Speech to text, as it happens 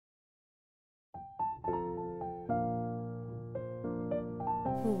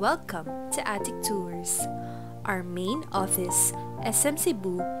Welcome to Attic Tours. Our main office, SM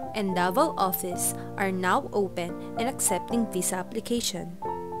Cebu, and Davao office are now open and accepting visa application.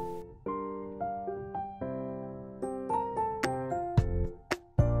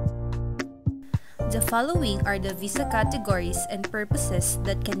 The following are the visa categories and purposes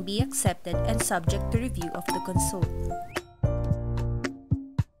that can be accepted and subject to review of the consult.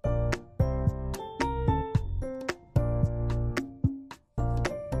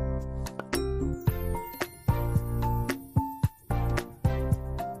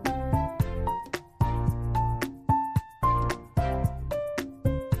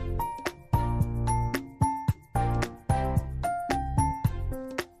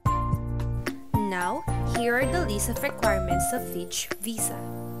 Now, here are the list of requirements of each visa.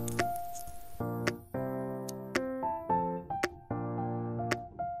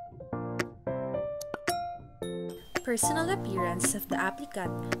 Personal appearance of the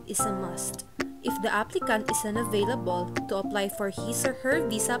applicant is a must. If the applicant is unavailable to apply for his or her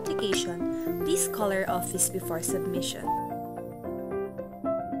visa application, please call our office before submission.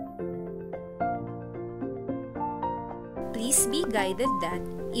 Please be guided that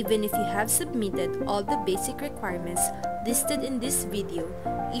even if you have submitted all the basic requirements listed in this video,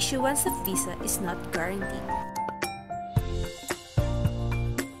 issuance of visa is not guaranteed.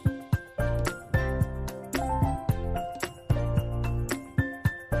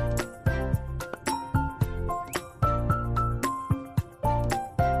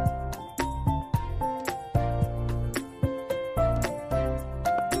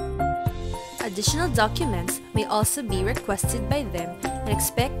 Additional documents may also be requested by them and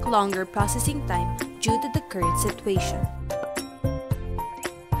expect longer processing time due to the current situation.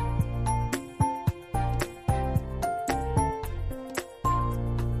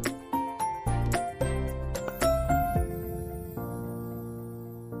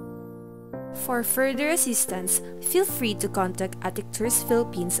 For further assistance, feel free to contact Attic Tours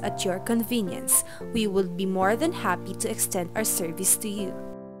Philippines at your convenience. We will be more than happy to extend our service to you.